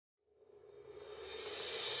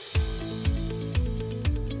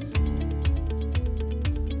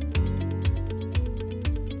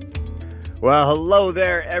Well, hello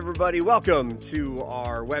there, everybody. Welcome to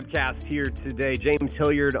our webcast here today. James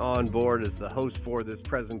Hilliard on board as the host for this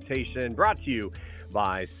presentation, brought to you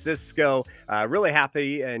by Cisco. Really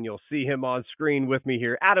happy, and you'll see him on screen with me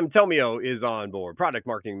here. Adam Tomeo is on board, product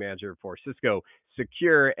marketing manager for Cisco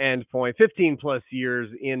Secure Endpoint, 15 plus years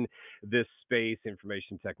in this space,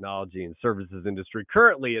 information technology and services industry.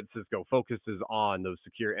 Currently at Cisco, focuses on those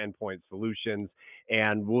secure endpoint solutions,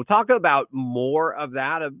 and we'll talk about more of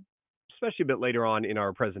that, especially a bit later on in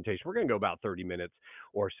our presentation. We're going to go about 30 minutes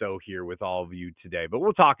or so here with all of you today, but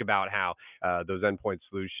we'll talk about how those endpoint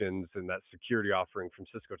solutions and that security offering from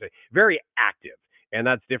Cisco today, very active. And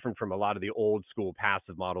that's different from a lot of the old school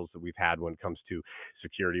passive models that we've had when it comes to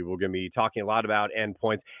security. We're going to be talking a lot about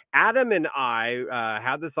endpoints. Adam and I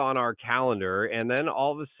had this on our calendar, and then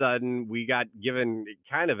all of a sudden we got given,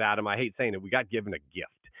 Adam, I hate saying it, we got given a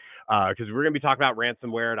gift. Because we're going to be talking about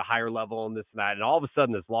ransomware at a higher level and this and that. And all of a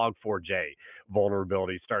sudden, this Log4J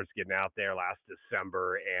vulnerability starts getting out there last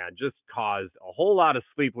December and just caused a whole lot of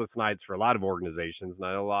sleepless nights for a lot of organizations. And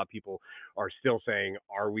I know a lot of people are still saying,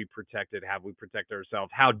 are we protected? Have we protected ourselves?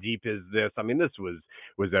 How deep is this? I mean, this was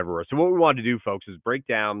everywhere. So what we wanted to do, folks, is I'll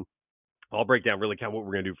break down really kind of what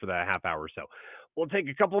we're going to do for that half hour or so. We'll take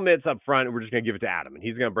a couple minutes up front, and we're just going to give it to Adam. And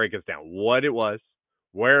he's going to break us down what it was,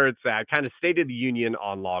 where it's at, kind of state of the union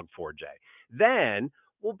on Log4j. Then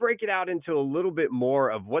we'll break it out into a little bit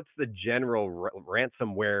more of what's the general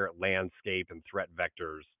ransomware landscape and threat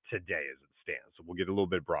vectors today as it stands. So we'll get a little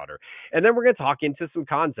bit broader. And then we're going to talk into some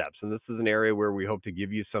concepts. And this is an area where we hope to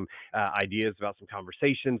give you some ideas about some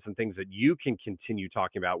conversations and things that you can continue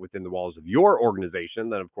talking about within the walls of your organization.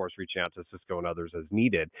 Then, of course, reaching out to Cisco and others as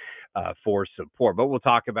needed for support. But we'll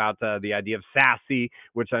talk about the idea of SASE,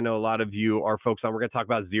 which I know a lot of you are focused on. We're going to talk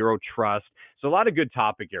about zero trust. So a lot of good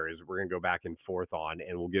topic areas we're going to go back and forth on,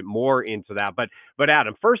 and we'll get more into that. But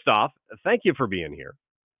Adam, first off, thank you for being here.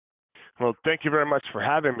 Well, thank you very much for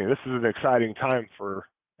having me. This is an exciting time for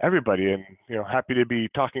everybody, and happy to be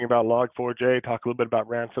talking about Log4j, talk a little bit about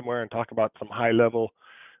ransomware, and talk about some high-level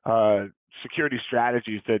security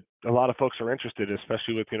strategies that a lot of folks are interested in,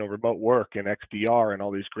 especially with remote work and XDR and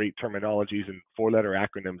all these great terminologies and four-letter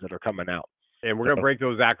acronyms that are coming out. And we're going to break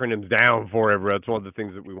those acronyms down for everyone. That's one of the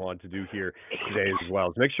things that we want to do here today as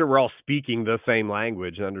well, to make sure we're all speaking the same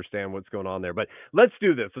language and understand what's going on there. But let's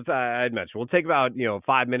do this. I'd mentioned we'll take about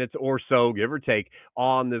 5 minutes or so, give or take,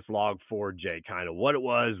 on this Log4j, kind of what it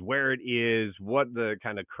was, where it is, what the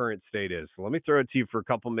kind of current state is. So let me throw it to you for a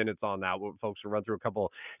couple minutes on that. Folks will run through a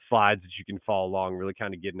couple slides that you can follow along, really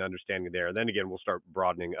kind of get an understanding there. And then again, we'll start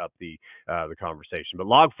broadening up the conversation. But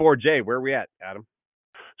Log4j, where are we at, Adam?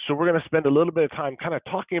 So we're going to spend a little bit of time kind of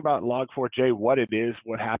talking about Log4j, what it is,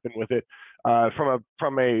 what happened with it,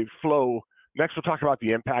 from a flow. Next, we'll talk about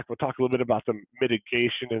the impact. We'll talk a little bit about the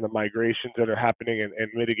mitigation and the migrations that are happening and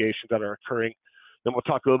mitigations that are occurring. Then we'll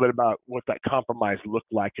talk a little bit about what that compromise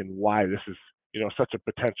looked like and why this is, such a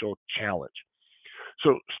potential challenge.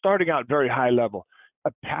 So starting out very high level,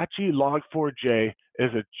 Apache Log4j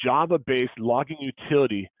is a Java-based logging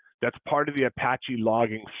utility that's part of the Apache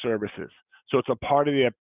logging services. So it's a part of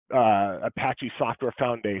the Apache Software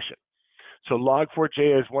Foundation. So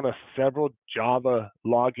Log4j is one of several Java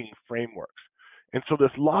logging frameworks. And so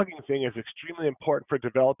this logging thing is extremely important for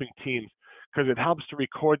developing teams because it helps to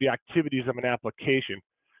record the activities of an application,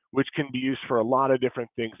 which can be used for a lot of different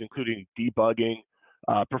things, including debugging,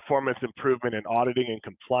 performance improvement, and auditing and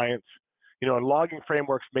compliance. And logging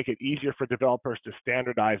frameworks make it easier for developers to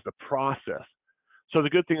standardize the process. So the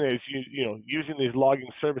good thing is, using these logging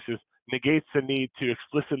services negates the need to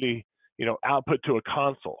explicitly, output to a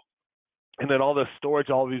console. And then all the storage,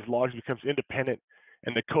 all of these logs becomes independent,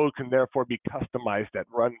 and the code can therefore be customized at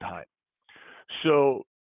runtime. So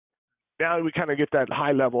now we kind of get that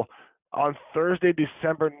high level. On Thursday,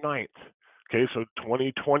 December 9th, okay, so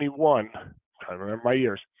 2021, I remember my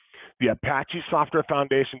years, the Apache Software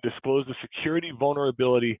Foundation disclosed a security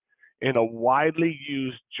vulnerability in a widely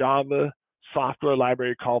used Java software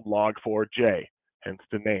library called Log4j, hence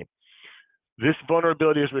the name. This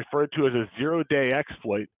vulnerability is referred to as a zero-day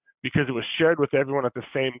exploit because it was shared with everyone at the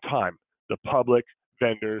same time, the public,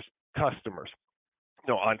 vendors, customers.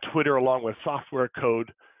 On Twitter, along with software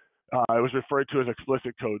code, it was referred to as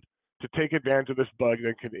explicit code to take advantage of this bug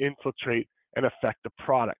that can infiltrate and affect the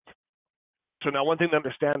product. So now one thing to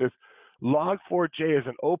understand is Log4j is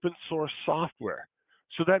an open source software.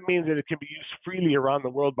 So that means that it can be used freely around the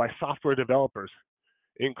world by software developers,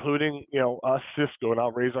 including us, Cisco, and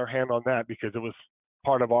I'll raise our hand on that because it was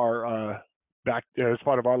part of our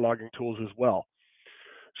logging tools as well.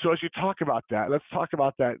 So as you talk about that, let's talk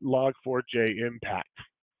about that Log4j impact.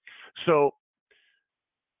 So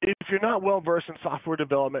if you're not well versed in software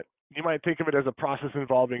development, you might think of it as a process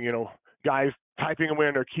involving, guys typing away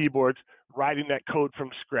on their keyboards, writing that code from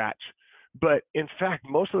scratch. But in fact,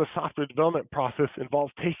 most of the software development process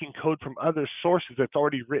involves taking code from other sources that's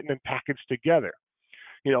already written and packaged together.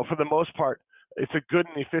 For the most part, it's a good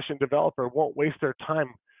and efficient developer won't waste their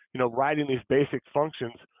time, writing these basic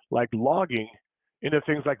functions like logging into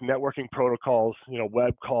things like networking protocols,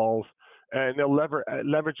 web calls, and they'll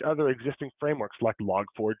leverage other existing frameworks like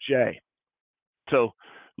Log4J. So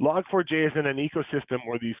Log4j is in an ecosystem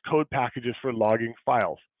where these code packages for logging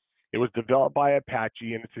files. It was developed by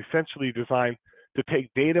Apache, and it's essentially designed to take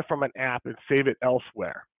data from an app and save it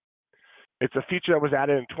elsewhere. It's a feature that was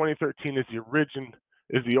added in 2013 as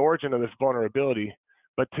the origin of this vulnerability,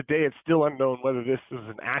 but today it's still unknown whether this is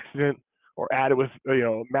an accident or added with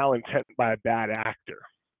malintent by a bad actor.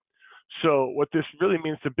 So what this really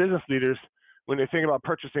means to business leaders when they think about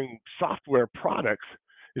purchasing software products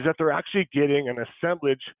is that they're actually getting an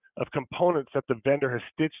assemblage of components that the vendor has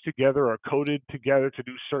stitched together or coded together to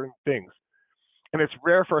do certain things. And it's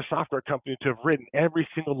rare for a software company to have written every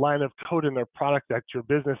single line of code in their product that your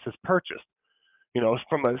business has purchased.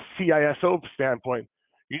 From a CISO standpoint,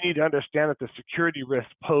 you need to understand that the security risk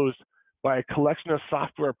posed by a collection of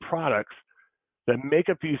software products that make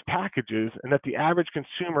up these packages, and that the average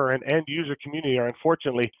consumer and end user community are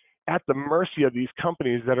unfortunately at the mercy of these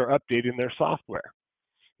companies that are updating their software.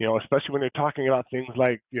 Especially when you're talking about things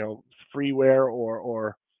like freeware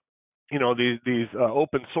or these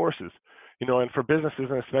open sources. And for businesses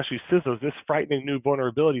and especially CISOs, this frightening new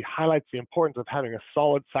vulnerability highlights the importance of having a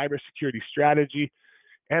solid cybersecurity strategy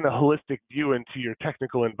and a holistic view into your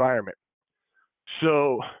technical environment.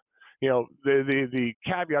 So, the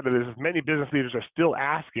caveat of this is many business leaders are still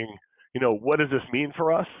asking, what does this mean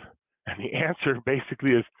for us? And the answer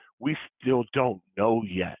basically is we still don't know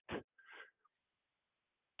yet.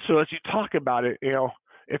 So as you talk about it,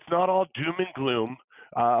 it's not all doom and gloom.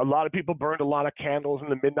 A lot of people burned a lot of candles in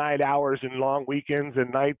the midnight hours and long weekends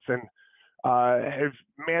and nights, and have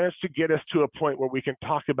managed to get us to a point where we can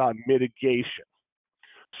talk about mitigation.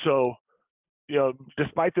 So,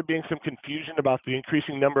 despite there being some confusion about the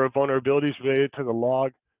increasing number of vulnerabilities related to the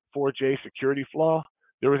Log4j security flaw,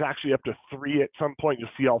 there was actually up to 3 at some point. You'll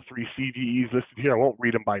see all 3 CVEs listed here. I won't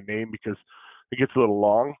read them by name because it gets a little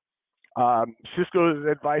long. Cisco's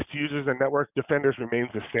advice to users and network defenders remains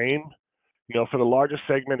the same. For the largest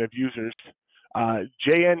segment of users,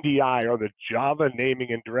 JNDI, or the Java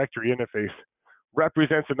Naming and Directory Interface,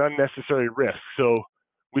 represents an unnecessary risk. So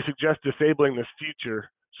we suggest disabling this feature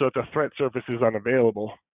so that the threat surface is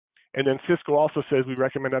unavailable. And then Cisco also says we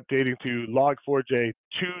recommend updating to Log4j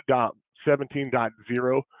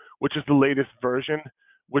 2.17.0, which is the latest version,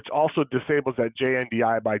 which also disables that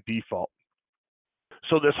JNDI by default.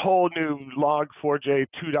 So this whole new Log4j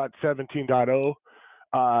 2.17.0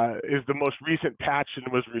 is the most recent patch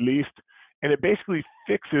and was released, and it basically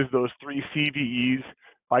fixes those 3 CVEs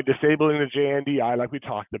by disabling the JNDI like we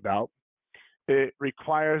talked about. It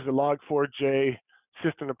requires the Log4j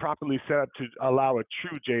system to properly set up to allow a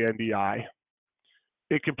true JNDI.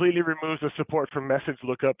 It completely removes the support for message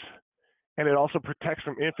lookups, and it also protects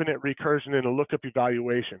from infinite recursion in a lookup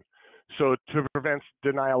evaluation, so to prevent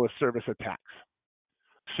denial of service attacks.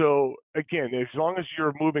 So again, as long as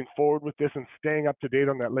you're moving forward with this and staying up to date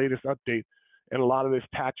on that latest update and a lot of this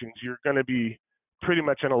patchings, you're going to be pretty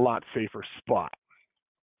much in a lot safer spot.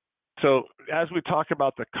 So as we talk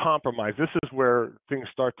about the compromise, this is where things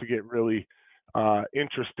start to get really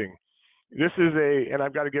interesting. This is and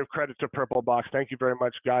I've got to give credit to Purple Box. Thank you very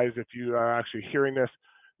much, guys, if you are actually hearing this.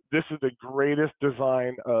 This is the greatest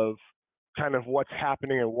design of kind of what's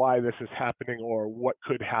happening and why this is happening or what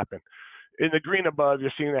could happen. In the green above,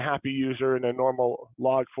 you're seeing the happy user in a normal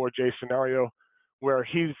Log4j scenario where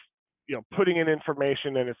he's putting in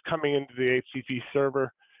information and it's coming into the HTTP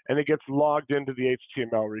server and it gets logged into the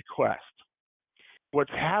HTML request.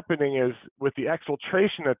 What's happening is with the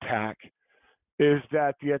exfiltration attack is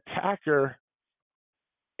that the attacker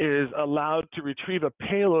is allowed to retrieve a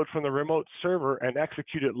payload from the remote server and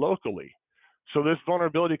execute it locally. So this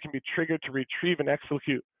vulnerability can be triggered to retrieve and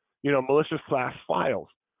execute malicious class files.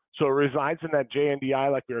 So it resides in that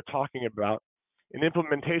JNDI like we were talking about. An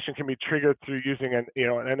implementation can be triggered through using an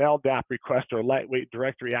LDAP request or a lightweight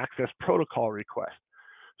directory access protocol request.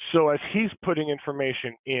 So as he's putting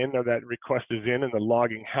information in, or that request is in and the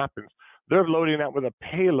logging happens, they're loading that with a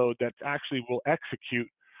payload that actually will execute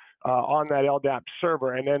on that LDAP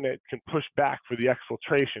server, and then it can push back for the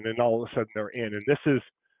exfiltration, and all of a sudden they're in. And this is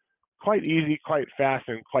quite easy, quite fast,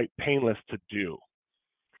 and quite painless to do.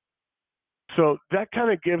 So that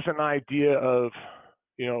kind of gives an idea of,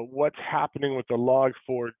 what's happening with the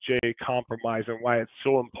Log4j compromise and why it's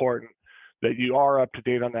so important that you are up to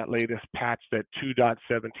date on that latest patch, that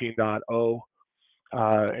 2.17.0,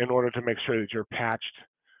 in order to make sure that you're patched.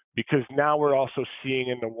 Because now we're also seeing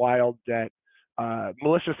in the wild that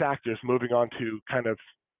malicious actors, moving on to kind of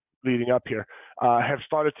leading up here, have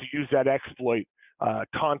started to use that exploit.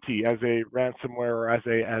 Conti, as a ransomware or as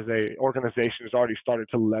a organization, has already started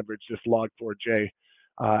to leverage this Log4j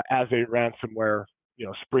as a ransomware,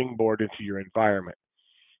 springboard into your environment.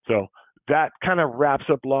 So that kind of wraps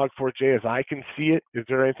up Log4j as I can see it. Is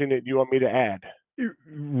there anything that you want me to add?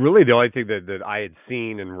 Really, the only thing that I had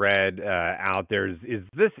seen and read out there is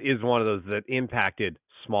this is one of those that impacted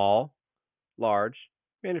small, large,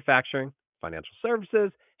 manufacturing, financial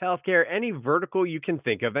services, healthcare, any vertical you can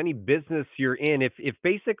think of, any business you're in. If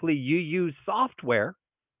basically you use software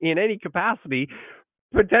in any capacity,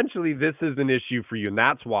 potentially this is an issue for you. And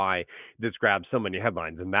that's why this grabbed so many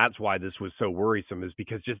headlines. And that's why this was so worrisome, is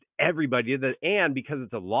because just everybody did that. And because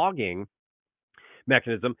it's a logging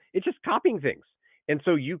mechanism, it's just copying things. And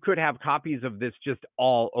so you could have copies of this just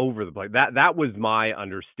all over the place. That was my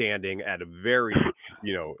understanding at a very,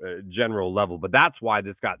 general level. But that's why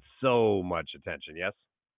this got so much attention. Yes.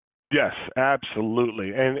 Yes,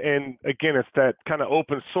 absolutely. And again, it's that kind of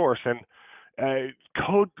open source, and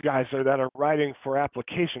code guys that are writing for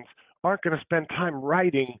applications aren't going to spend time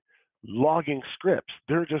writing logging scripts.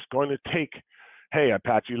 They're just going to take, hey,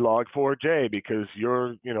 Apache Log4j, because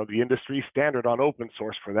you're, the industry standard on open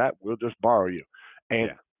source for that. We'll just borrow you.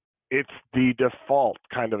 And it's the default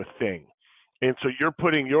kind of a thing. And so you're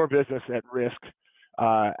putting your business at risk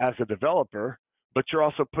as a developer, but you're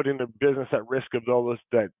also putting the business at risk of those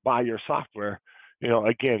that buy your software,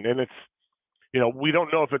 again, and it's, we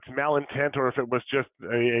don't know if it's malintent or if it was just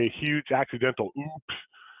a huge accidental oops,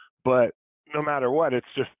 but no matter what, it's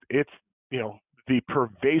the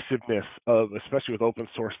pervasiveness of, especially with open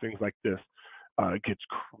source things like this, gets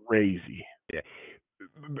crazy. Yeah.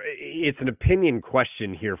 It's an opinion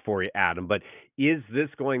question here for you, Adam, but is this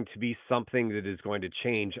going to be something that is going to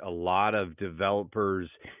change a lot of developers'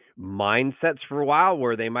 mindsets for a while,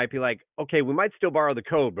 where they might be like, okay, we might still borrow the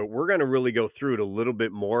code, but we're going to really go through it a little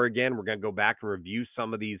bit more again. We're going to go back and review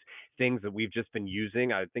some of these things that we've just been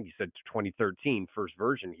using. I think you said 2013 first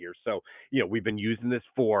version here. So, we've been using this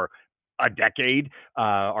for a decade.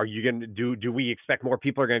 Are you going to do we expect more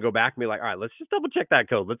people are going to go back and be like, all right, let's just double check that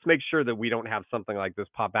code. Let's make sure that we don't have something like this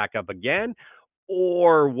pop back up again,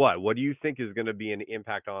 or what do you think is going to be an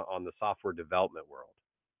impact on the software development world?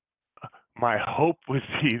 My hope would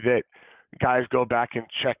be that guys go back and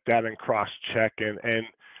check that and cross check and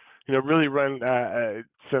really run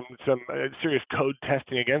some serious code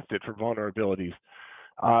testing against it for vulnerabilities.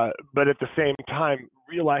 But at the same time,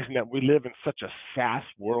 realizing that we live in such a fast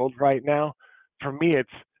world right now, for me,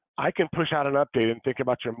 I can push out an update and think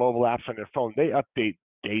about your mobile apps on your phone. They update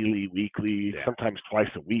daily, weekly, sometimes twice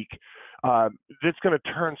a week. It's going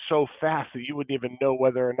to turn so fast that you wouldn't even know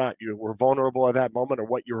whether or not you were vulnerable at that moment or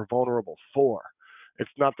what you were vulnerable for.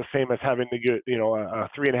 It's not the same as having to get, a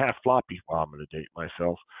 3.5 floppy. Well, I'm going to date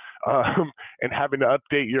myself, and having to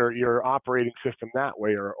update your operating system that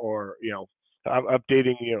way, or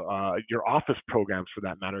updating your office programs for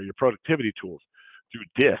that matter, your productivity tools through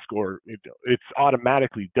disk, or it's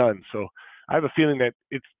automatically done. So I have a feeling that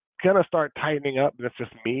it's gonna start tightening up. That's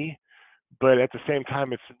just me, but at the same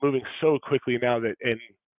time, it's moving so quickly now that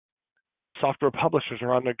software publishers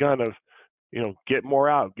are on the gun of get more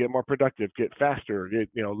out, get more productive, get faster, get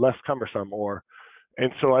less cumbersome,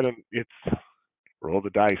 and so it's roll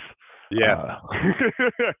the dice. Yeah.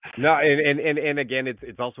 No, and again,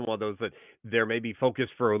 it's also one of those that there may be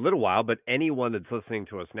focused for a little while, but anyone that's listening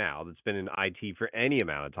to us now that's been in IT for any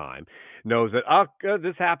amount of time knows that,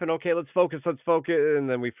 this happened. Okay, let's focus. And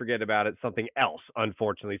then we forget about it. Something else,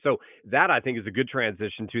 unfortunately. So that, I think, is a good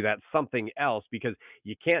transition to that something else, because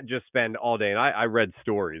you can't just spend all day. And I read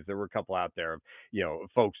stories. There were a couple out there of,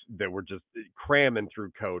 folks that were just cramming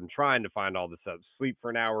through code and trying to find all this stuff, sleep for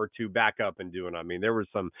an hour or two, back up and doing. I mean, there was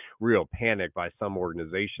some real panic by some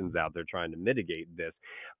organizations out there trying to mitigate this.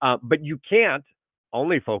 But you can't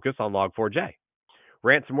only focus on Log4j.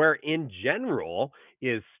 Ransomware in general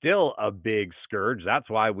is still a big scourge. That's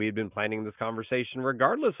why we've been planning this conversation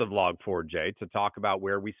regardless of Log4j, to talk about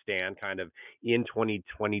where we stand kind of in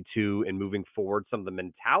 2022 and moving forward, some of the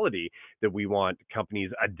mentality that we want companies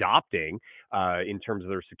adopting in terms of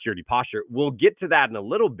their security posture. We'll get to that in a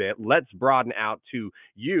little bit. Let's broaden out to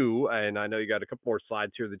you, and I know you got a couple more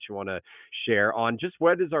slides here that you want to share on just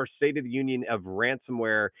what is our state of the union of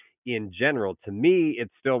ransomware in general, to me,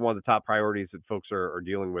 it's still one of the top priorities that folks are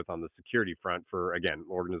dealing with on the security front for, again,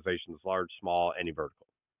 organizations large, small, any vertical.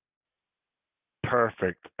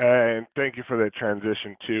 Perfect. And thank you for that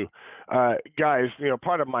transition too. Guys,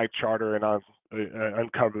 part of my charter, and I'll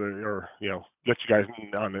uncover or, let you guys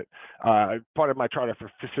in on it. Part of my charter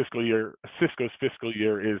for Cisco's fiscal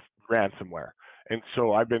year is ransomware. And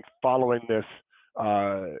so I've been following this,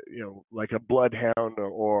 like a bloodhound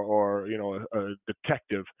or a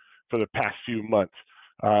detective for the past few months,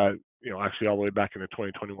 actually all the way back into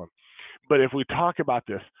 2021. But if we talk about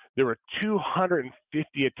this, there were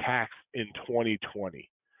 250 attacks in 2020.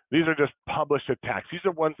 These are just published attacks. These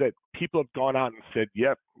are ones that people have gone out and said,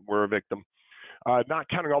 yep, we're a victim, not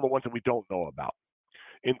counting all the ones that we don't know about.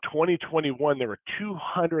 In 2021, there were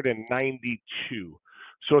 292.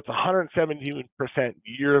 So it's 117%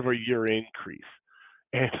 year-over-year increase.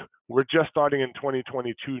 And we're just starting in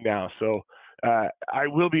 2022 now. So I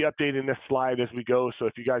will be updating this slide as we go. So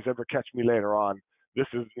if you guys ever catch me later on, this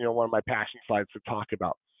is one of my passion slides to talk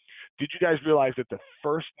about. Did you guys realize that the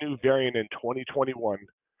first new variant in 2021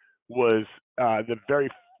 was the very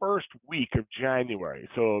first week of January?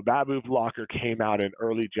 So Babu Blocker came out in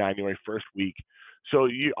early January, first week. So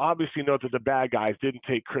you obviously know that the bad guys didn't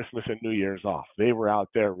take Christmas and New Year's off. They were out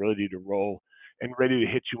there ready to roll and ready to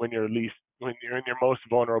hit you when you're in your most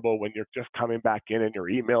vulnerable, when you're just coming back in and your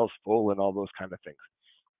email's full and all those kind of things.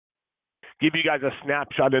 Give you guys a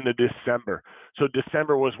snapshot into December. So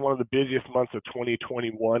December was one of the busiest months of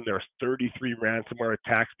 2021. There was 33 ransomware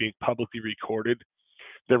attacks being publicly recorded.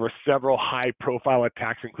 There were several high-profile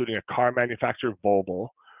attacks, including a car manufacturer, Volvo,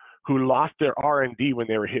 who lost their R&D when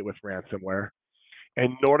they were hit with ransomware,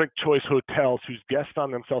 and Nordic Choice Hotels, whose guests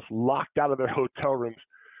found themselves locked out of their hotel rooms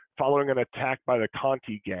following an attack by the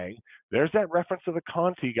Conti gang. There's that reference to the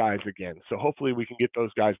Conti guys again. So hopefully we can get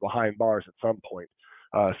those guys behind bars at some point.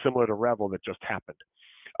 Similar to Revel that just happened.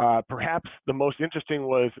 Perhaps the most interesting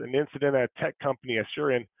was an incident at a tech company,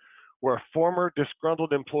 Asurion, where a former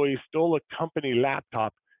disgruntled employee stole a company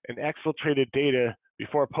laptop and exfiltrated data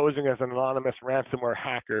before posing as an anonymous ransomware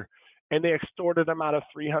hacker, and they extorted them out of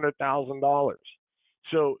 $300,000.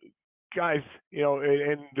 So, guys,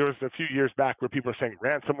 and there was a few years back where people were saying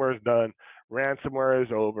ransomware is done, ransomware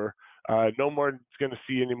is over, no more going to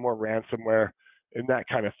see any more ransomware and that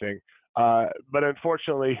kind of thing. But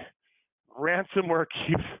unfortunately, ransomware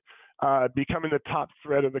keeps becoming the top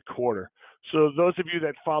threat of the quarter. So those of you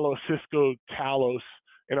that follow Cisco Talos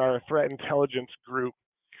in our threat intelligence group,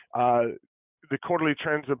 the quarterly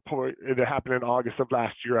trends report that happened in August of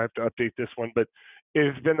last year, I have to update this one, but it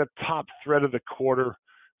has been the top threat of the quarter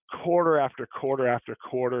after quarter after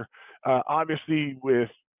quarter. Obviously, with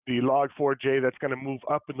the Log4J, that's going to move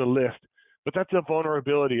up in the list. But that's a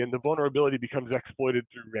vulnerability, and the vulnerability becomes exploited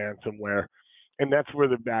through ransomware, and that's where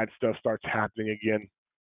the bad stuff starts happening again.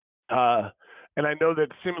 And I know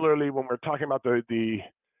that similarly, when we're talking about the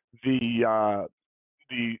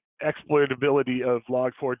exploitability of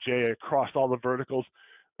Log4j across all the verticals,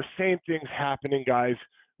 the same thing's happening, guys,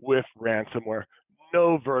 with ransomware.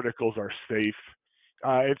 No verticals are safe.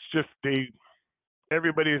 It's just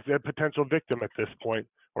everybody is a potential victim at this point,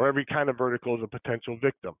 or every kind of vertical is a potential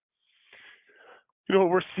victim. What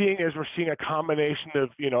we're seeing is a combination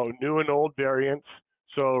of, new and old variants.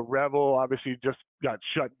 So Revel obviously just got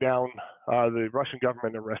shut down. The Russian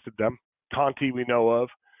government arrested them. Conti we know of.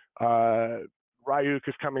 Ryuk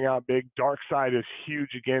is coming out big. DarkSide is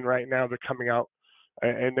huge again right now. They're coming out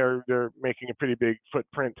and they're making a pretty big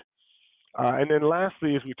footprint. And then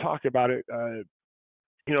lastly, as we talk about it,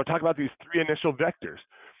 talk about these three initial vectors.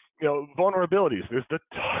 Vulnerabilities. There's the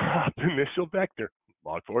top initial vector,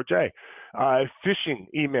 Log4j, phishing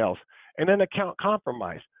emails, and then account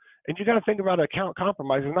compromise. And you got to think about account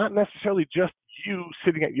compromise. It's not necessarily just you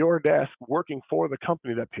sitting at your desk working for the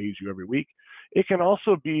company that pays you every week. It can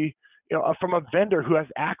also be, from a vendor who has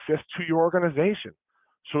access to your organization.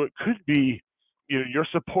 So it could be, your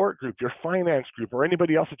support group, your finance group, or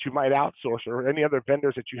anybody else that you might outsource, or any other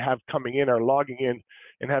vendors that you have coming in or logging in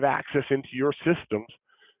and have access into your systems,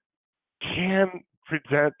 can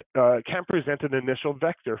present an initial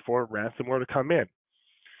vector for ransomware to come in.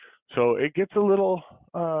 So it gets a little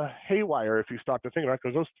haywire if you stop to think about it,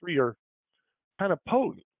 because those three are kind of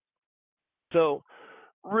potent. So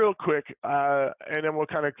real quick, and then we'll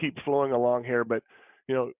kind of keep flowing along here, but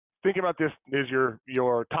think about this as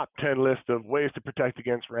your top 10 list of ways to protect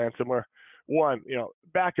against ransomware. One,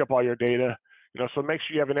 back up all your data. So make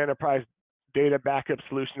sure you have an enterprise data backup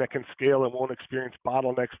solution that can scale and won't experience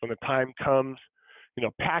bottlenecks when the time comes.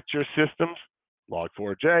 Patch your systems,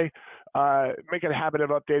 Log4j. Make it a habit of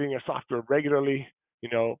updating your software regularly.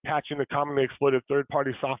 Patching the commonly exploited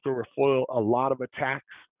third-party software will foil a lot of attacks.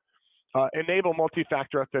 Enable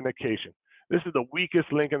multi-factor authentication. This is the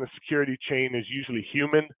weakest link in the security chain, is usually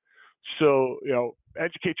human. So,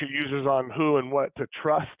 educate your users on who and what to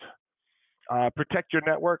trust. Protect your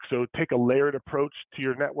network. So take a layered approach to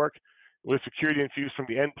your network with security infused from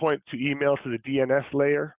the endpoint to email to the DNS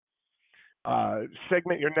layer.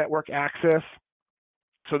 Segment your network access.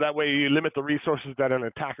 So that way you limit the resources that an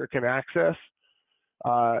attacker can access.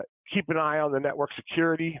 Keep an eye on the network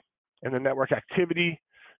security and the network activity,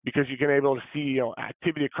 because you can be able to see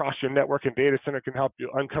activity across your network and data center can help you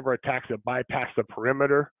uncover attacks that bypass the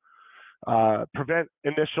perimeter. Prevent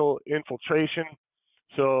initial infiltration.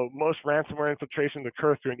 So most ransomware infiltrations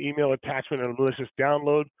occur through an email attachment and a malicious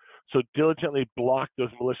download. So diligently block those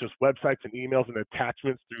malicious websites and emails and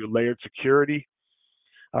attachments through layered security.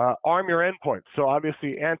 Arm your endpoints. So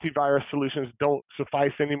obviously antivirus solutions don't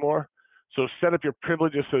suffice anymore. So set up your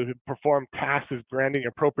privileges so to perform tasks as granting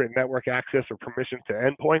appropriate network access or permission to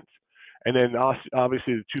endpoints. And then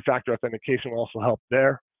obviously the two-factor authentication will also help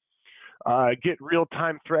there. Get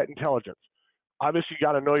real-time threat intelligence. Obviously you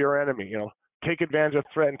got to know your enemy. Take advantage of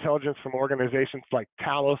threat intelligence from organizations like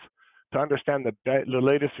Talos to understand the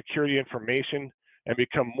latest security information and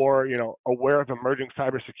become more aware of emerging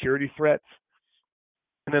cybersecurity threats.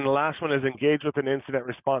 And then the last one is engage with an incident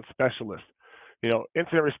response specialist.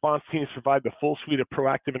 Incident response teams provide the full suite of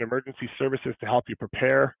proactive and emergency services to help you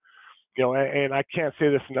prepare. And I can't say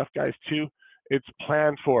this enough, guys, too. It's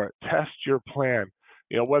plan for it. Test your plan.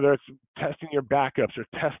 Whether it's testing your backups or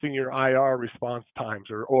testing your IR response times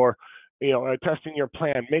or testing your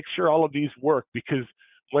plan. Make sure all of these work, because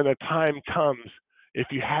when the time comes, if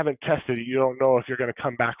you haven't tested it, you don't know if you're going to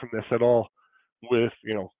come back from this at all with,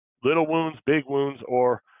 little wounds, big wounds,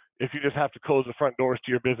 or if you just have to close the front doors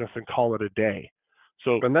to your business and call it a day.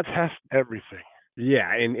 So test everything.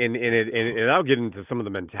 Yeah, and I'll get into some of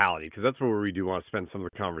the mentality, because that's where we do want to spend some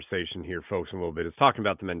of the conversation here, folks, a little bit. It's talking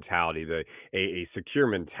about the mentality, a secure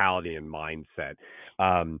mentality and mindset.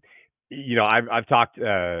 I've talked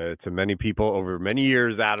to many people over many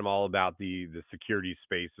years, Adam, all about the security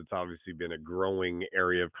space. It's obviously been a growing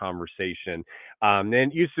area of conversation. And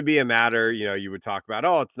it used to be a matter, you would talk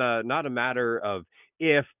about, it's not a matter of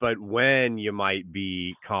if, but when you might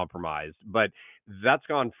be compromised. But that's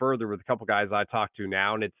gone further with a couple guys I talk to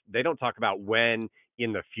now, and they don't talk about when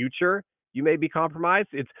in the future you may be compromised.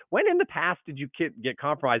 It's when in the past did you get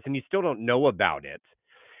compromised and you still don't know about it,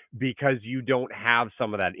 because you don't have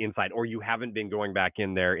some of that insight, or you haven't been going back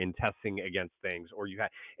in there and testing against things, or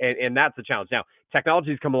and that's the challenge. Now,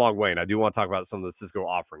 technology's come a long way, and I do want to talk about some of the Cisco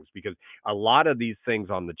offerings, because a lot of these things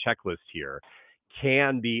on the checklist here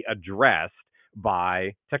can be addressed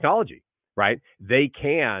by technology, right? They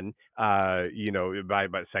can, by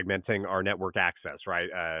segmenting our network access, right?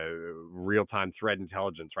 Real-time threat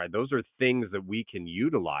intelligence, right? Those are things that we can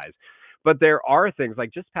utilize. But there are things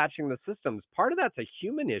like just patching the systems. Part of that's a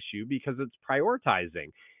human issue, because it's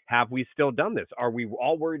prioritizing. Have we still done this? Are we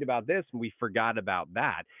all worried about this and we forgot about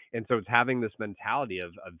that? And so it's having this mentality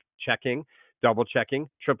of checking, double checking,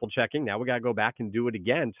 triple checking. Now we got to go back and do it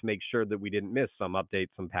again to make sure that we didn't miss some update,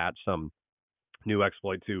 some patch, some new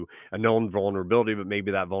exploit to a known vulnerability, but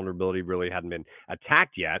maybe that vulnerability really hadn't been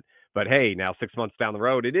attacked yet. But hey, now 6 months down the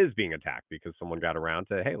road, it is being attacked because someone got around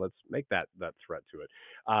to, hey, let's make that threat to it.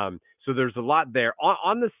 So there's a lot there.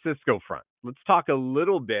 On the Cisco front, let's talk a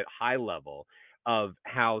little bit high level of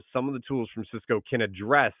how some of the tools from Cisco can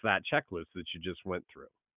address that checklist that you just went through.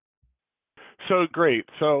 So great.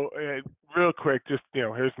 So real quick, just,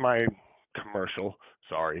 here's my commercial.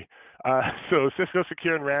 Sorry. So Cisco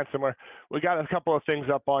Secure and Ransomware, we got a couple of things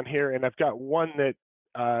up on here, and I've got one that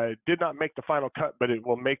did not make the final cut, but it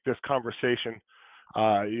will make this conversation.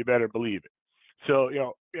 You better believe it. So,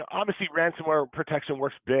 obviously ransomware protection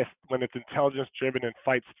works best when it's intelligence driven and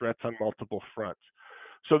fights threats on multiple fronts.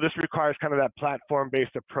 So this requires kind of that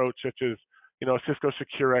platform-based approach, such as, Cisco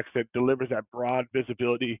SecureX, that delivers that broad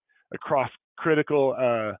visibility across critical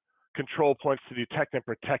control points to detect and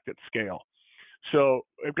protect at scale. So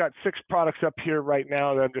I've got 6 products up here right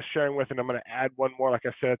now that I'm just sharing with, and I'm going to add one more, like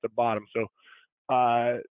I said, at the bottom. So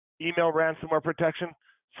email ransomware protection.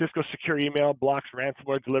 Cisco Secure Email blocks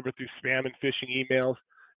ransomware delivered through spam and phishing emails.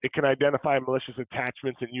 It can identify malicious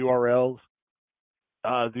attachments and URLs.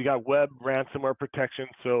 You got web ransomware protection.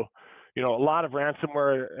 So, a lot of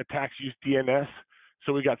ransomware attacks use DNS.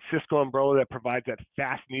 So we got Cisco Umbrella that provides that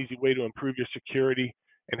fast and easy way to improve your security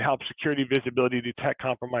and help security visibility detect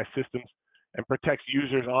compromised systems and protects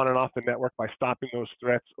users on and off the network by stopping those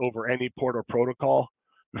threats over any port or protocol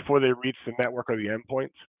before they reach the network or the endpoints.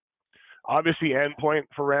 Obviously, endpoint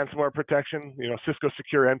for ransomware protection. Cisco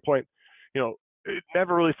Secure Endpoint. It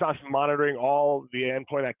never really stops monitoring all the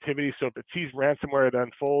endpoint activity. So if it sees ransomware that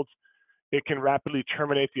unfolds, it can rapidly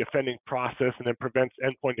terminate the offending process and then prevents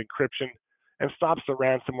endpoint encryption and stops the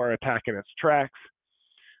ransomware attack in its tracks.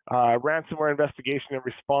 Ransomware investigation and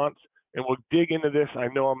response, and we'll dig into this. I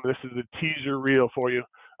know this is a teaser reel for you.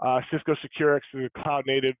 Cisco SecureX is a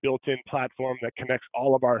cloud-native built-in platform that connects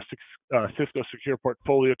all of our Cisco Secure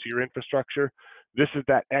portfolio to your infrastructure. This is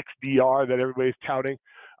that XDR that everybody's touting.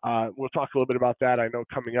 We'll talk a little bit about that, I know,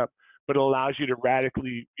 coming up, but it allows you to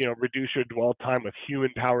radically, reduce your dwell time with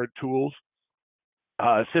human-powered tools.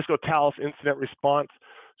 Cisco Talos incident response.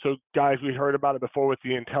 So guys, we heard about it before with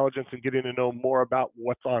the intelligence and getting to know more about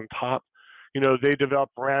what's on top. They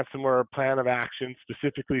developed ransomware plan of action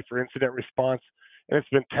specifically for incident response, and it's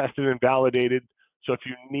been tested and validated. So if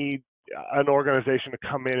you need an organization to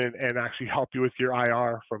come in and actually help you with your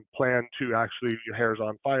IR from plan to actually your hair's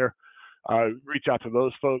on fire, reach out to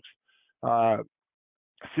those folks.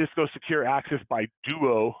 Cisco Secure Access by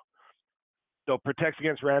Duo. So protects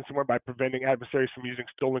against ransomware by preventing adversaries from using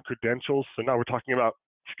stolen credentials. So now we're talking about,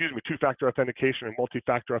 two-factor authentication and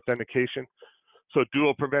multi-factor authentication. So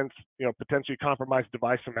Duo prevents, potentially compromised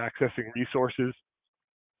device from accessing resources.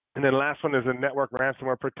 And then last one is a network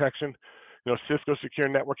ransomware protection. Cisco Secure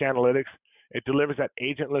Network Analytics. It delivers that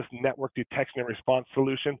agentless network detection and response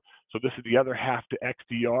solution. So this is the other half to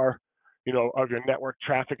XDR, of your network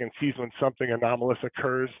traffic, and sees when something anomalous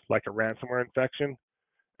occurs, like a ransomware infection.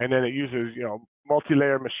 And then it uses,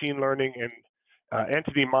 multi-layer machine learning and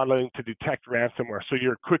entity modeling to detect ransomware. So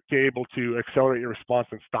you're quickly able to accelerate your response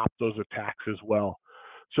and stop those attacks as well.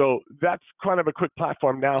 So that's kind of a quick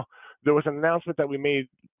platform. Now, there was an announcement that we made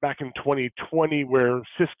back in 2020 where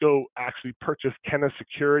Cisco actually purchased Kenna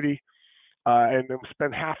Security. And we'll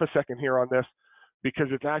spend half a second here on this because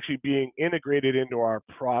it's actually being integrated into our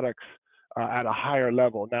products at a higher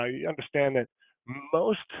level. Now, you understand that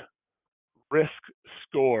most risk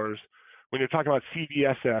scores, when you're talking about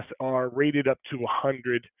CVSS, are rated up to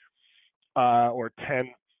 100 or 10,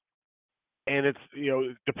 and it's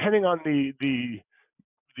depending on the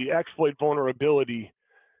exploit vulnerability,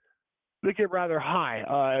 they get rather high.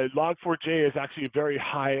 Log4J is actually a very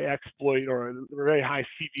high exploit or a very high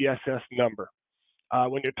CVSS number.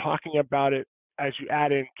 When you're talking about it, as you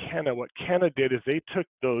add in Kenna, what Kenna did is they took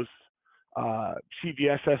those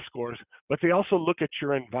CVSS scores, but they also look at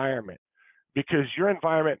your environment, because your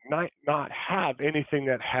environment might not have anything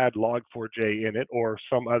that had Log4j in it or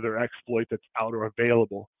some other exploit that's out or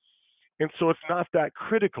available. And so it's not that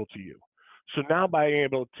critical to you. So now by being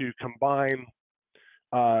able to combine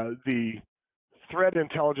the threat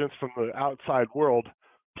intelligence from the outside world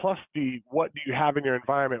plus the what do you have in your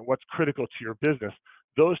environment, what's critical to your business,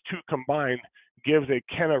 those two combined gives a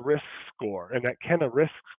Kenna risk score. And that Kenna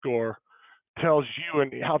risk score tells you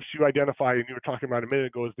and helps you identify, and you were talking about a minute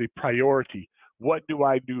ago, is the priority. What do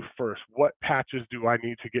I do first? What patches do I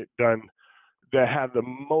need to get done that have the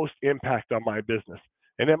most impact on my business?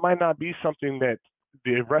 And it might not be something that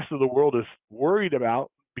the rest of the world is worried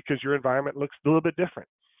about because your environment looks a little bit different.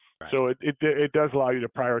 Right. So it does allow you to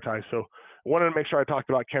prioritize. So I wanted to make sure I talked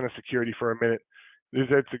about Kenna Security for a minute.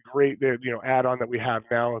 It's a great add-on that we have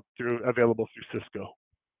now available through Cisco.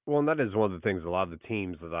 Well, and that is one of the things a lot of the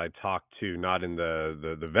teams that I talk to, not in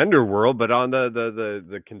the vendor world, but on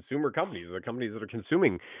the consumer companies, the companies that are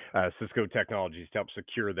consuming Cisco technologies to help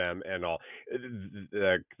secure them and all.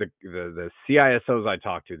 The CISOs I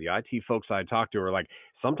talk to, the IT folks I talk to are like,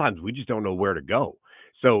 sometimes we just don't know where to go.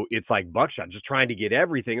 So it's like buckshot, just trying to get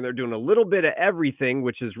everything, and they're doing a little bit of everything,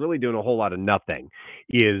 which is really doing a whole lot of nothing,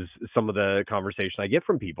 is some of the conversation I get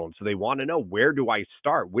from people. And so they want to know, where do I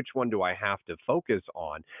start? Which one do I have to focus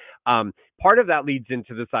on? Part of that leads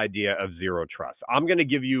into this idea of zero trust. I'm going to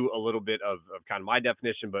give you a little bit of kind of my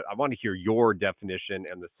definition, but I want to hear your definition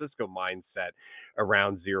and the Cisco mindset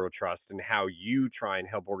around zero trust and how you try and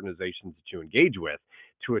help organizations that you engage with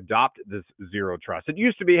to adopt this zero trust. It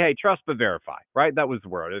used to be, hey, trust but verify, right? That was the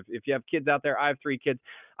word. If you have kids out there, I have 3 kids.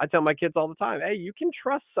 I tell my kids all the time, hey, you can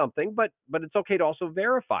trust something, but it's okay to also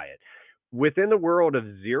verify it. Within the world of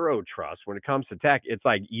zero trust, when it comes to tech, it's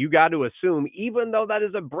like you got to assume, even though that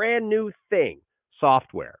is a brand new thing,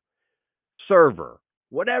 software, server,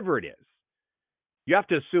 whatever it is, you have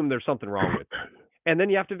to assume there's something wrong with it. And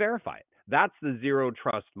then you have to verify it. That's the zero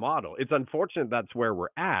trust model. It's unfortunate that's where we're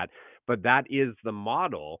at, but that is the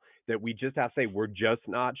model that we just have to say, we're just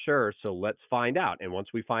not sure, so let's find out. And once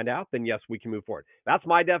we find out, then yes, we can move forward. That's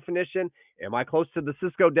my definition. Am I close to the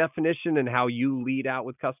Cisco definition and how you lead out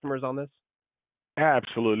with customers on this?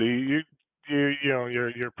 Absolutely.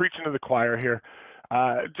 You're preaching to the choir here.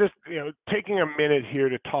 Just taking a minute here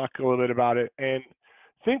to talk a little bit about it and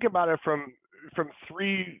think about it from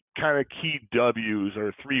three kind of key W's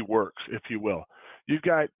or three works, if you will. You've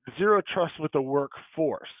got zero trust with the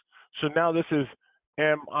workforce. So now this is,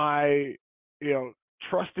 am I,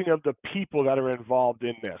 trusting of the people that are involved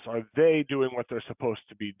in this? Are they doing what they're supposed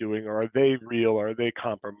to be doing, or are they real, or are they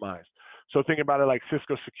compromised? So think about it like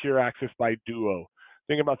Cisco Secure Access by Duo.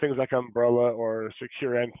 Think about things like Umbrella or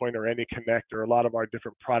Secure Endpoint or AnyConnect or a lot of our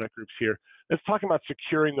different product groups here. Let's talk about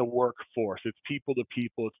securing the workforce. It's people to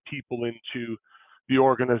people. It's people into the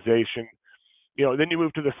organization. Then you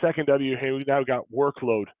move to the second W. Hey, we now got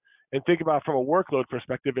workload. And think about from a workload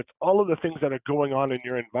perspective, it's all of the things that are going on in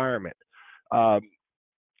your environment.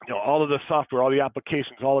 All of the software, all the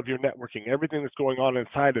applications, all of your networking, everything that's going on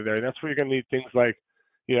inside of there. And that's where you're going to need things like,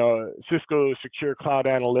 Cisco Secure Cloud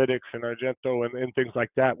Analytics and Argento and things like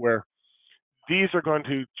that, where these are going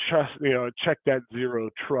to check that zero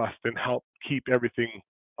trust and help keep everything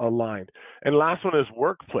aligned. And last one is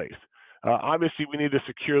workplace. Obviously, we need to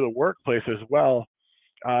secure the workplace as well,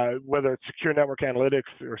 whether it's secure network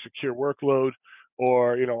analytics or secure workload,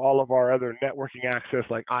 or all of our other networking access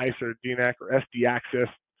like ICE or DNAC or SD access.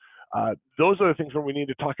 Those are the things where we need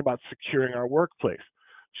to talk about securing our workplace.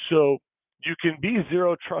 So you can be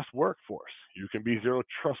zero trust workforce, you can be zero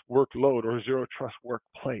trust workload, or zero trust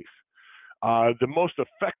workplace. The most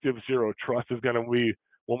effective zero trust is going to be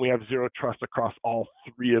when we have zero trust across all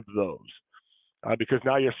three of those, because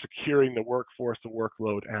now you're securing the workforce, the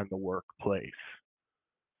workload, and the workplace.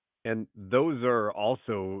 And those are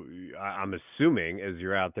also, I'm assuming, as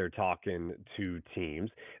you're out there talking to teams,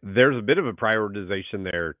 there's a bit of a prioritization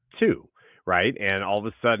there too, right? And all of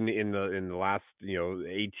a sudden, in the last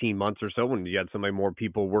 18 months or so, when you had so many more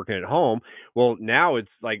people working at home, well, now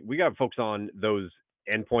it's like we got to focus on those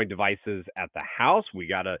endpoint devices at the house. We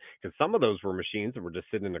got to, because some of those were machines that were just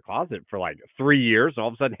sitting in the closet for like 3 years, and all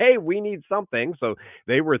of a sudden, hey, we need something, so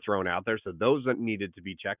they were thrown out there. So those that needed to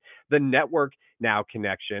be checked. The network now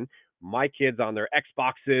connection, my kids on their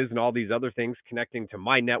Xboxes and all these other things connecting to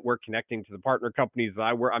my network, connecting to the partner companies that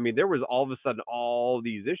I work. I mean, there was all of a sudden all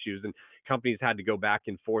these issues, and companies had to go back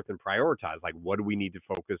and forth and prioritize, like, what do we need to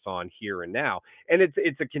focus on here and now? And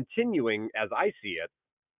it's a continuing, as I see it,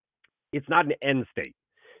 it's not an end state.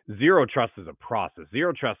 Zero trust is a process.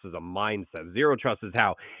 Zero trust is a mindset. Zero trust is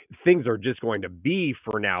how things are just going to be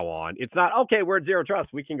for now on. It's not, okay, we're at zero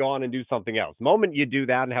trust, we can go on and do something else. The moment you do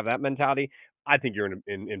that and have that mentality, I think you're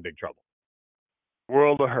in big trouble.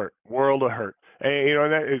 World of hurt.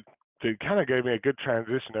 And it kind of gave me a good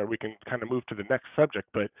transition there. We can kind of move to the next subject,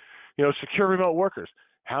 but secure remote workers.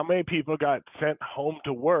 How many people got sent home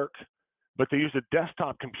to work, but they used a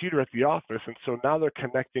desktop computer at the office, and so now they're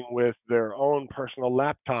connecting with their own personal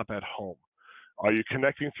laptop at home? Are you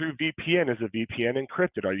connecting through VPN? Is a VPN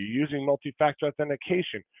encrypted? Are you using multi-factor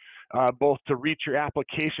authentication, both to reach your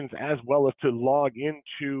applications as well as to log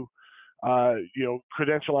into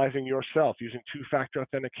credentializing yourself using two-factor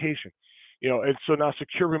authentication? And so now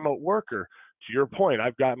secure remote worker, to your point,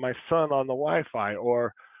 I've got my son on the Wi-Fi,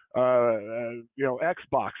 or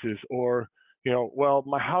Xboxes, or well,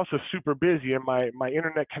 my house is super busy and my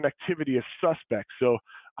internet connectivity is suspect, so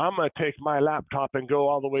I'm going to take my laptop and go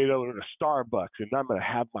all the way over to Starbucks, and I'm going to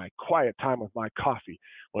have my quiet time with my coffee.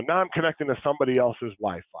 Well, now I'm connecting to somebody else's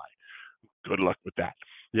Wi-Fi. Good luck with that.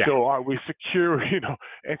 Yeah. So are we secure?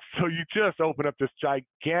 And so you just open up this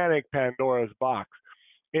gigantic Pandora's box.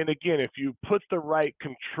 And again, if you put the right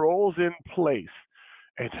controls in place,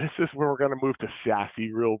 and this is where we're going to move to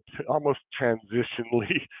SASE almost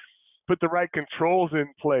transitionally, put the right controls in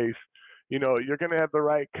place, you're going to have the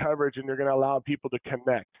right coverage, and you're going to allow people to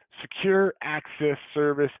connect. Secure Access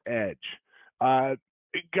Service Edge.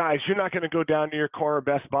 Guys, you're not going to go down to your corner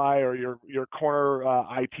Best Buy or your corner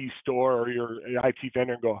IT store or your IT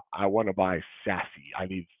vendor and go, I want to buy SASE. I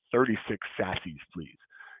need 36 SASEs, please.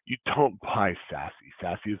 You don't buy SASE.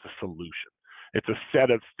 SASE is a solution. It's a set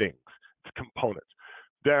of things. It's components.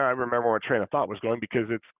 There, I remember where my train of thought was going, because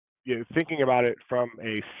it's thinking about it from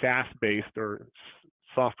a SaaS-based or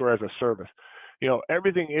software as a service.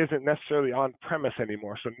 Everything isn't necessarily on premise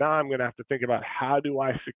anymore. So now I'm going to have to think about, how do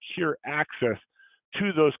I secure access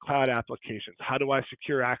to those cloud applications? How do I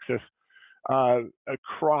secure access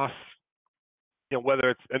across, whether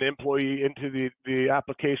it's an employee into the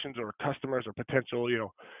applications or customers or potential,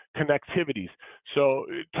 connectivities. So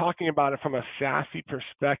talking about it from a SASE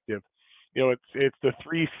perspective, it's the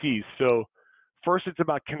 3 C's. So first, it's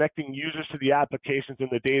about connecting users to the applications and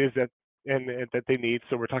the data that they need.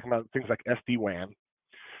 So we're talking about things like SD-WAN.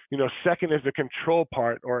 Second is the control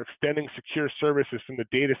part, or extending secure services from the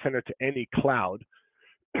data center to any cloud.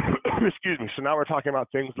 excuse me. So now we're talking about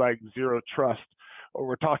things like zero trust, or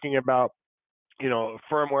we're talking about,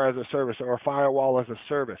 firmware as a service or firewall as a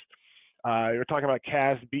service. You're talking about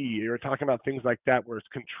CASB. You're talking about things like that where it's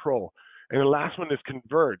control. And the last one is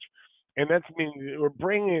converge. And that means we're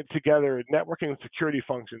bringing it together, networking and security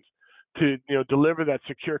functions to deliver that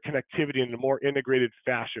secure connectivity in a more integrated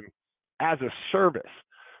fashion as a service.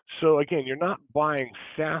 So again, you're not buying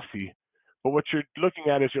SASE, but what you're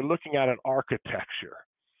looking at is you're looking at an architecture.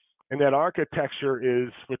 And that architecture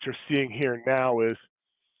is what you're seeing here now is,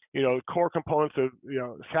 core components of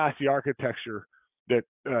SASE architecture that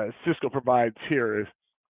Cisco provides here is,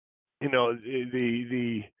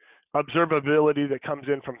 the observability that comes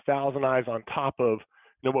in from Thousand Eyes on top of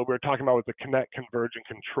what we were talking about with the connect, converge, and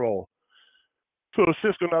control. So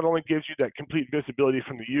Cisco not only gives you that complete visibility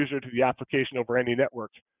from the user to the application over any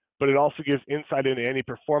network, but it also gives insight into any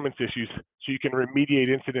performance issues so you can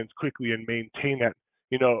remediate incidents quickly and maintain that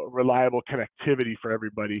reliable connectivity for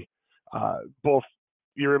everybody, both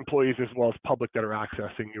your employees as well as public that are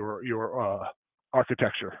accessing your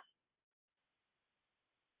architecture.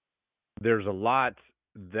 There's a lot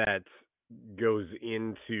that goes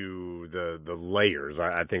into the layers.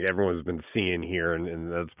 I think everyone's been seeing here,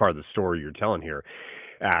 and that's part of the story you're telling here,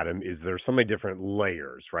 Adam, is there's so many different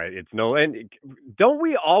layers, right? It's no, and don't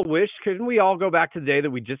we all wish, couldn't we all go back to the day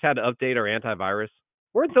that we just had to update our antivirus?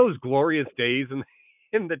 Weren't those glorious days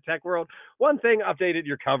in the tech world? One thing updated,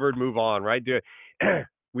 you're covered, move on, right?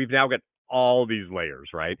 We've now got all these layers,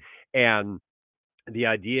 right? And the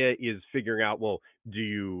idea is figuring out, well,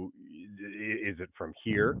 is it from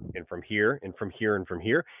here and from here and from here and from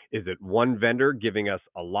here? Is it one vendor giving us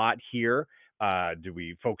a lot here? Do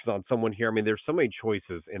we focus on someone here? I mean, there's so many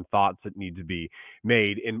choices and thoughts that need to be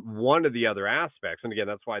made. And one of the other aspects, and again,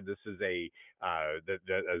 that's why this is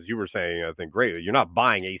as you were saying, I think great, you're not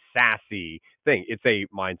buying a SASE thing. It's a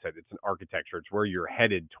mindset. It's an architecture. It's where you're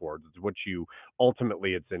headed towards. It's what you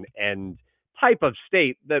ultimately, it's an end type of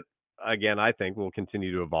state that, again, I think will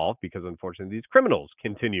continue to evolve because unfortunately these criminals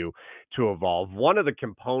continue to evolve. One of the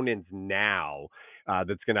components now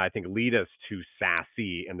that's going to, I think, lead us to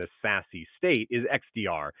SASE and the SASE state is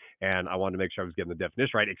XDR. And I wanted to make sure I was getting the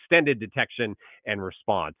definition right: extended detection and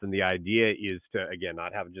response. And the idea is to, again,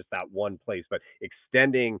 not have just that one place, but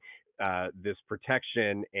extending this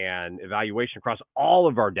protection and evaluation across all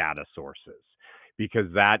of our data sources, because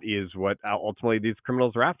that is what ultimately these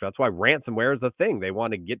criminals are after. That's why ransomware is a thing. They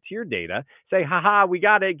want to get to your data, say, haha, we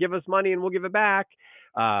got it, give us money and we'll give it back.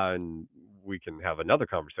 And we can have another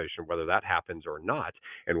conversation whether that happens or not,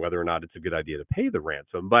 and whether or not it's a good idea to pay the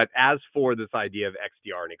ransom. But as for this idea of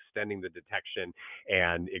XDR and extending the detection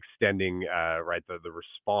and extending the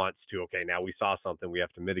response to, okay, now we saw something, we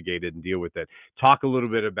have to mitigate it and deal with it. Talk a little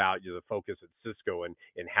bit about the focus at Cisco and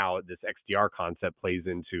how this XDR concept plays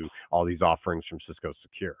into all these offerings from Cisco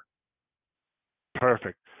Secure.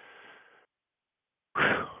 Perfect.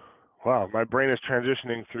 Wow, my brain is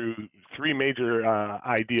transitioning through three major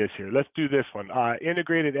ideas here. Let's do this one.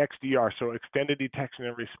 Integrated XDR, so extended detection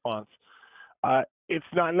and response. It's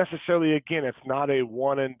not necessarily, again, it's not a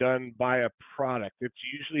one and done by a product. It's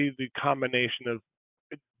usually the combination of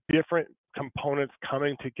different components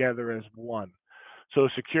coming together as one. So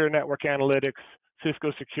secure network analytics,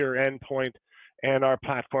 Cisco Secure Endpoint, and our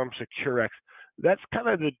platform SecureX. That's kind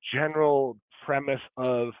of the general premise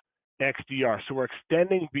of XDR. So we're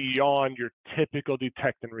extending beyond your typical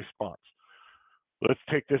detect and response. Let's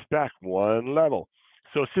take this back one level.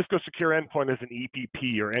 So Cisco Secure Endpoint is an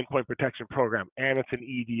EPP, or Endpoint Protection Program, and it's an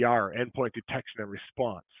EDR, Endpoint Detection and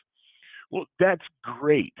Response. Well, that's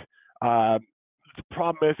great. The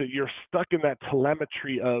problem is that you're stuck in that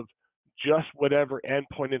telemetry of just whatever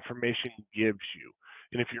endpoint information gives you.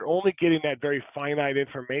 And if you're only getting that very finite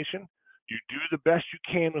information, you do the best you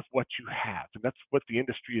can with what you have. And that's what the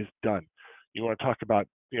industry has done. You want to talk about,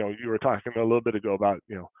 you were talking a little bit ago about,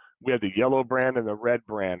 we had the yellow brand and the red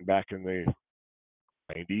brand back in the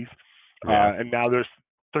 90s. Yeah. And now there's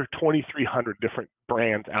 2,300 different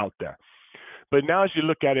brands out there. But now as you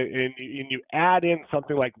look at it and you add in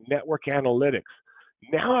something like network analytics,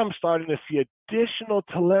 now I'm starting to see additional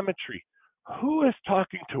telemetry. Who is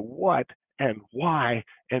talking to what and why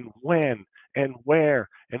and when and where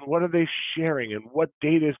and what are they sharing and what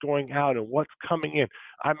data is going out and what's coming in?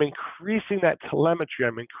 I'm increasing that telemetry.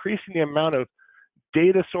 I'm increasing the amount of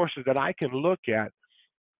data sources that I can look at,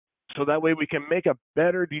 so that way we can make a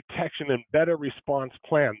better detection and better response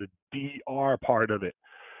plan, the DR part of it.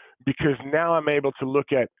 Because now I'm able to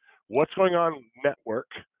look at what's going on network,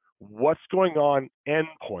 what's going on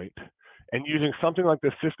endpoint, and using something like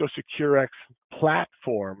the Cisco SecureX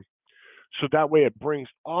platform, So that way it brings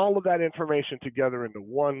all of that information together into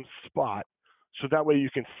one spot. So that way you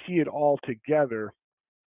can see it all together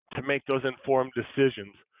to make those informed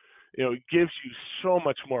decisions. It gives you so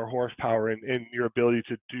much more horsepower in your ability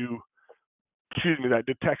to do, that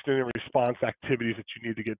detection and response activities that you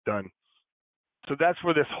need to get done. So that's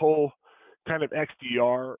where this whole kind of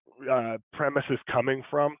XDR premise is coming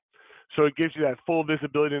from. So it gives you that full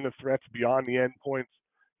visibility into threats beyond the endpoints.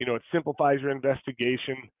 It simplifies your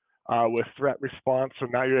investigation with threat response. So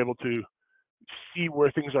now you're able to see where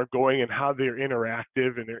things are going and how they're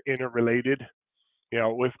interactive and they're interrelated.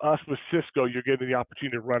 With Cisco, you're getting the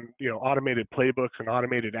opportunity to run, automated playbooks and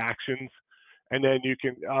automated actions. And then you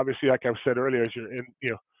can obviously, like I said earlier, as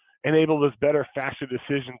you're enable those better, faster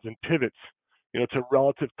decisions and pivots, to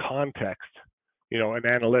relative context, and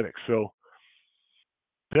analytics. So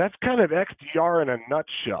that's kind of XDR in a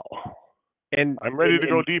nutshell. And I'm ready to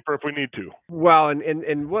go deeper if we need to. Well,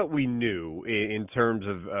 and what we knew in terms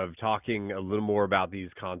of talking a little more about these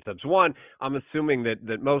concepts. One, I'm assuming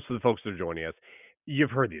that most of the folks that are joining us,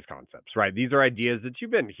 you've heard these concepts, right? These are ideas that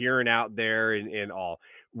you've been hearing out there and all.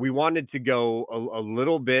 We wanted to go a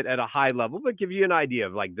little bit at a high level, but give you an idea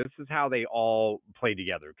of like, this is how they all play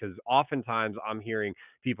together. Because oftentimes I'm hearing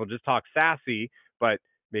people just talk SASE, but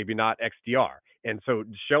maybe not XDR. And so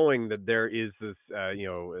showing that there is this,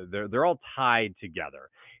 they're all tied together.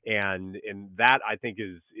 And that I think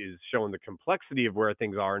is showing the complexity of where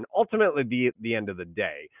things are. And ultimately, at the end of the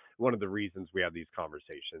day, one of the reasons we have these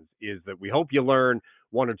conversations is that we hope you learn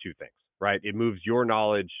one or two things, right? It moves your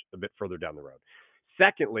knowledge a bit further down the road.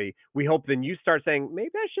 Secondly, we hope then you start saying,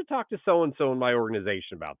 maybe I should talk to so-and-so in my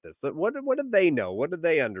organization about this. What do they know? What do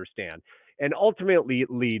they understand? And ultimately, it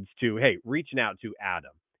leads to, hey, reaching out to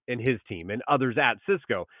Adam and his team and others at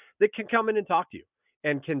Cisco that can come in and talk to you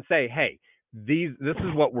and can say, hey, this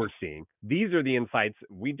is what we're seeing. These are the insights.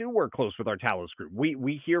 We do work close with our Talos group.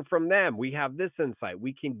 We hear from them. We have this insight.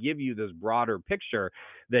 We can give you this broader picture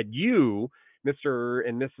that you, Mr.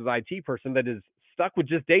 and Mrs. IT person, that is stuck with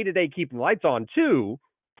just day-to-day keeping lights on too,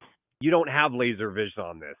 you don't have laser vision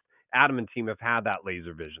on this. Adam and team have had that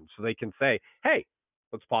laser vision. So they can say, hey,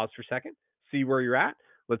 let's pause for a second, see where you're at.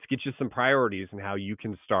 Let's get you some priorities and how you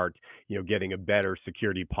can start, getting a better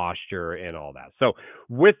security posture and all that. So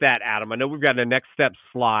with that, Adam, I know we've got a next step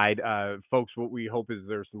slide. Folks, what we hope is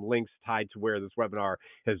there's some links tied to where this webinar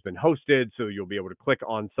has been hosted, so you'll be able to click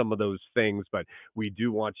on some of those things. But we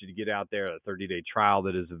do want you to get out there, a 30-day trial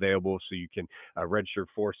that is available so you can register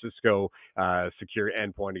for Cisco Secure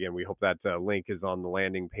Endpoint. Again, we hope that link is on the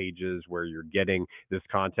landing pages where you're getting this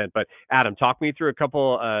content. But Adam, talk me through a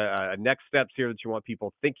couple next steps here that you want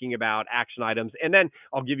people thinking about, action items, and then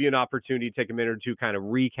I'll give you an opportunity to take a minute or two, kind of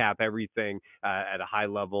recap everything at a high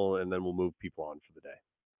level, and then we'll move people on for the day.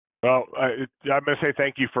 Well, I'm going to say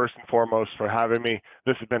thank you first and foremost for having me.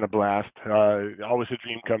 This has been a blast. Always a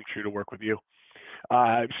dream come true to work with you.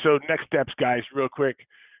 So next steps, guys, real quick.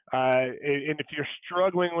 And if you're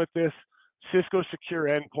struggling with this, Cisco Secure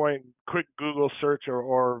Endpoint, quick Google search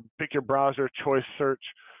or pick your browser choice search.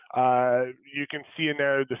 You can see in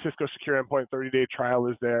there the Cisco Secure Endpoint 30-day trial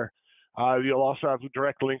is there. You'll also have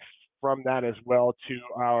direct links from that as well to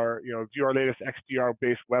our, view our latest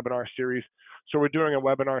XDR-based webinar series. So we're doing a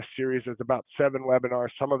webinar series. There's about 7 webinars.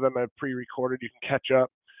 Some of them are pre-recorded. You can catch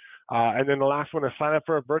up. And then the last one is sign up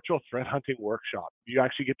for a virtual threat hunting workshop. You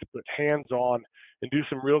actually get to put hands on and do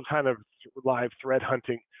some real kind of live threat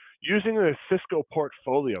hunting using the Cisco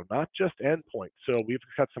portfolio, not just endpoint. So we've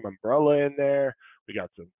got some Umbrella in there. We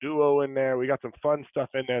got some Duo in there. We got some fun stuff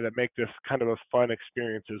in there that make this kind of a fun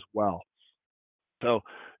experience as well. So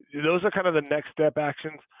those are kind of the next step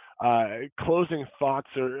actions. Closing thoughts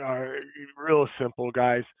are real simple,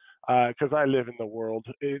 guys, because I live in the world.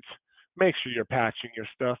 It's make sure you're patching your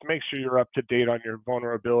stuff. Make sure you're up to date on your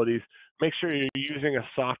vulnerabilities. Make sure you're using a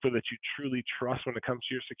software that you truly trust when it comes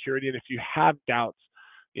to your security. And if you have doubts,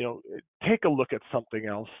 take a look at something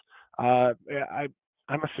else.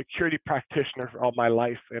 I'm a security practitioner for all my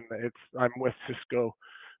life, and I'm with Cisco.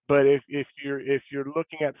 But if you're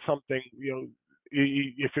looking at something,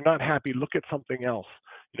 if you're not happy, look at something else.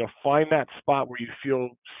 Find that spot where you feel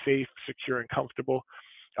safe, secure, and comfortable.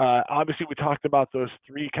 Obviously, we talked about those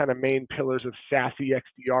 3 kind of main pillars of SASE,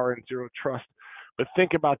 XDR, and Zero Trust. But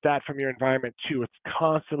think about that from your environment too. It's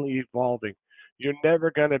constantly evolving. You're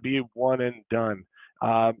never going to be one and done.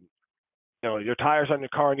 Your tires on your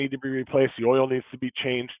car need to be replaced. The oil needs to be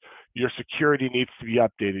changed. Your security needs to be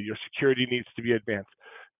updated. Your security needs to be advanced.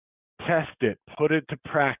 Test it, put it to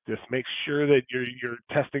practice. Make sure that you're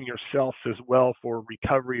testing yourself as well for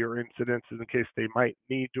recovery or incidences in case they might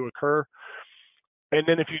need to occur. And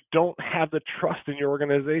then if you don't have the trust in your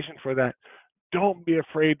organization for that, don't be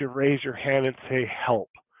afraid to raise your hand and say help.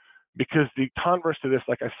 Because the converse to this,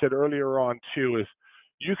 like I said earlier on too, is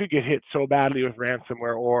you could get hit so badly with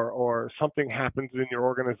ransomware or something happens in your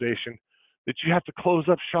organization that you have to close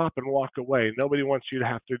up shop and walk away. Nobody wants you to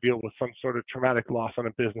have to deal with some sort of traumatic loss on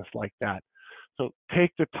a business like that. So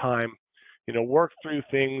take the time, work through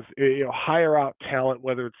things, hire out talent,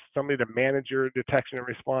 whether it's somebody to manage your detection and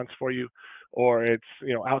response for you, or it's,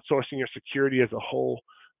 outsourcing your security as a whole.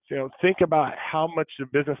 Think about how much the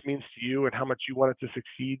business means to you and how much you want it to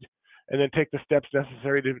succeed, and then take the steps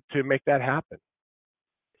necessary to make that happen.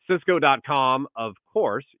 Cisco.com, of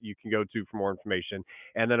course, you can go to for more information.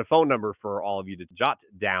 And then a phone number for all of you to jot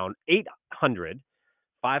down,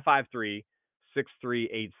 800-553-6387.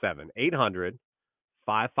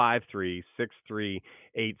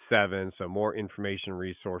 800-553-6387. So more information,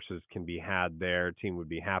 resources can be had there. Team would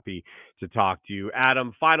be happy to talk to you.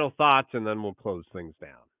 Adam, final thoughts, and then we'll close things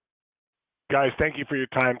down. Guys, thank you for your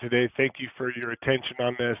time today. Thank you for your attention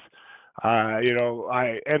on this.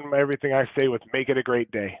 I end everything I say with make it a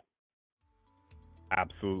great day.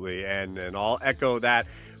 Absolutely. And I'll echo that.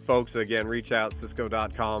 Folks, again, reach out,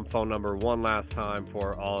 Cisco.com. Phone number one last time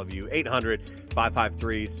for all of you,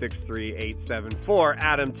 800-553-6387. For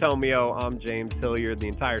Adam Tomeo, I'm James Hilliard, the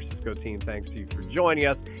entire Cisco team. Thanks to you for joining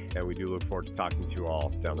us, and we do look forward to talking to you all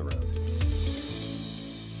down the road.